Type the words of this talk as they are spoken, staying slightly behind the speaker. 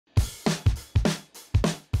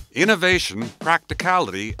Innovation,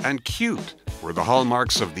 practicality, and cute were the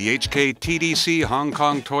hallmarks of the HKTDC Hong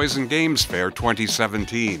Kong Toys and Games Fair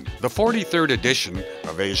 2017. The 43rd edition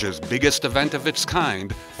of Asia's biggest event of its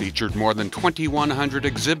kind featured more than 2,100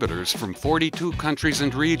 exhibitors from 42 countries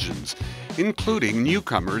and regions, including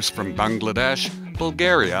newcomers from Bangladesh,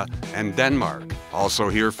 Bulgaria, and Denmark. Also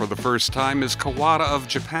here for the first time is Kawada of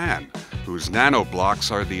Japan, whose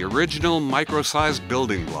nanoblocks are the original micro-sized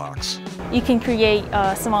building blocks. You can create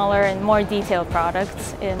smaller and more detailed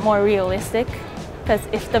products and more realistic, because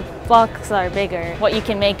if the blocks are bigger, what you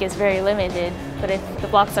can make is very limited. But if the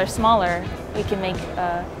blocks are smaller, we can make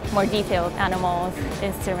more detailed animals,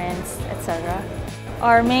 instruments, etc.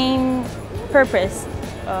 Our main purpose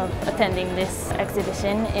of attending this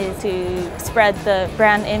exhibition is to spread the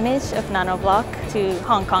brand image of Nanoblock to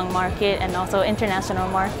Hong Kong market and also international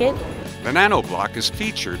market. The Nanoblock is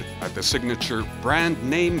featured at the signature Brand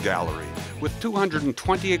Name Gallery with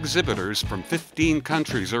 220 exhibitors from 15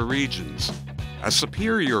 countries or regions. A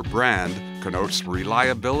superior brand connotes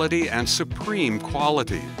reliability and supreme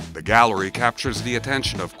quality. The gallery captures the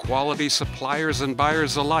attention of quality suppliers and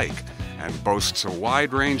buyers alike and boasts a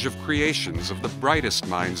wide range of creations of the brightest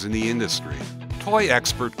minds in the industry. Toy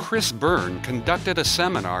expert Byrne conducted a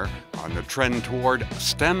seminar on the trend toward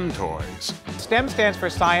STEM toys. STEM stands for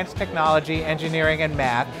science, technology, engineering, and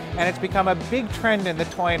math, and it's become a big trend in the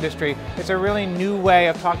toy industry. It's a really new way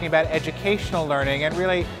of talking about educational learning and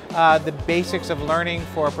really the basics of learning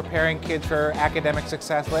for preparing kids for academic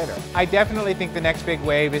success later. I definitely think the next big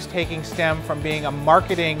wave is taking STEM from being a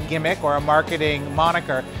marketing gimmick or a marketing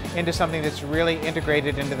moniker into something that's really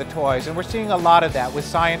integrated into the toys. And we're seeing a lot of that with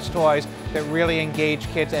science toys that really engage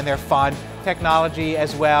kids and they're fun. Technology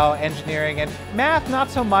as well, engineering, and math not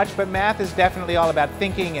so much, but math is definitely all about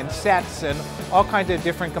thinking and sets and all kinds of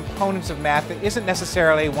different components of math that isn't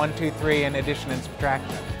necessarily 1, 2, 3 and addition and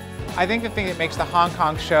subtraction. I think the thing that makes the Hong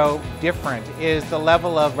Kong show different is the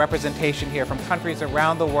level of representation here from countries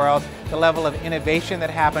around the world, the level of innovation that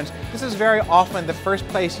happens. This is very often the first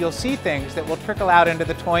place you'll see things that will trickle out into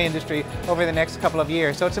the toy industry over the next couple of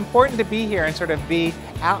years. So it's important to be here and sort of be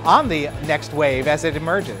out on the next wave as it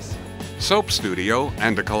emerges. Soap Studio,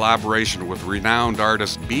 and a collaboration with renowned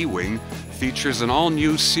artist B-Wing, features an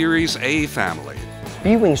all-new Series A family.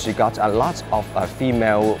 B-Wing, she got a lot of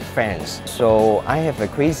female fans, so I have a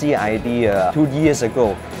crazy idea 2 years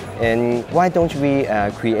ago. And why don't we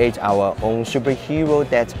create our own superhero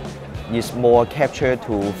that is more captured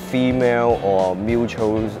to female or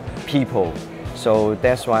mutual people? So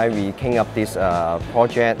that's why we came up this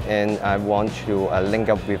project, and I want to link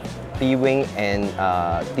up with B-Wing and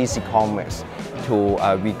DC Comics to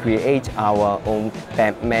recreate our own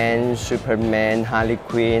Batman, Superman, Harley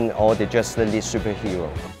Quinn, or the Justice League superhero.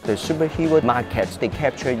 The superhero market they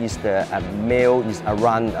capture is the male is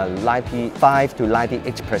around 95 to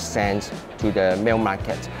 98% to the male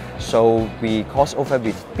market. So we cross over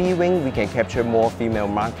with B-Wing, we can capture more female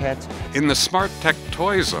market. In the Smart Tech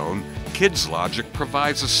Toy Zone, Kids Logic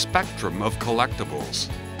provides a spectrum of collectibles.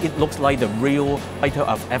 It looks like the real fighter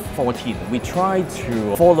of F-14. We try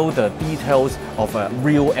to follow the details of a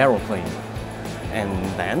real aeroplane. And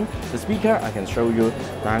then the speaker, I can show you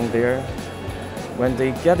down there. When they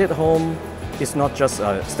get it home, it's not just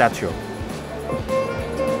a statue.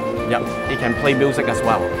 Yeah, it can play music as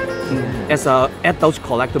well. As an adult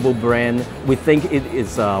collectible brand, we think it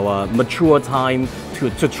is a mature time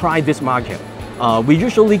to try this market. We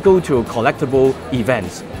usually go to collectible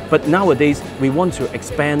events, but nowadays we want to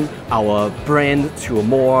expand our brand to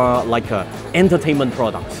more like entertainment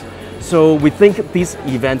products. So we think these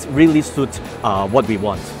events really suit what we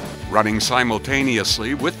want. Running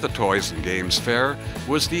simultaneously with the Toys and Games Fair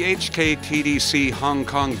was the HKTDC Hong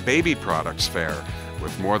Kong Baby Products Fair,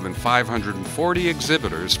 with more than 540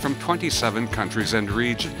 exhibitors from 27 countries and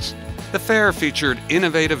regions. The fair featured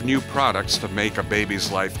innovative new products to make a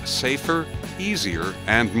baby's life safer, easier,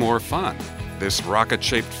 and more fun. This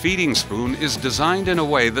rocket-shaped feeding spoon is designed in a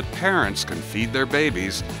way that parents can feed their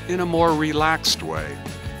babies in a more relaxed way.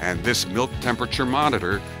 And this milk temperature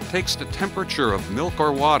monitor takes the temperature of milk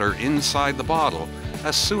or water inside the bottle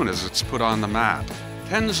as soon as it's put on the mat.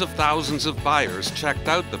 Tens of thousands of buyers checked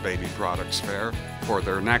out the Baby Products Fair for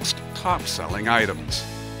their next top-selling items.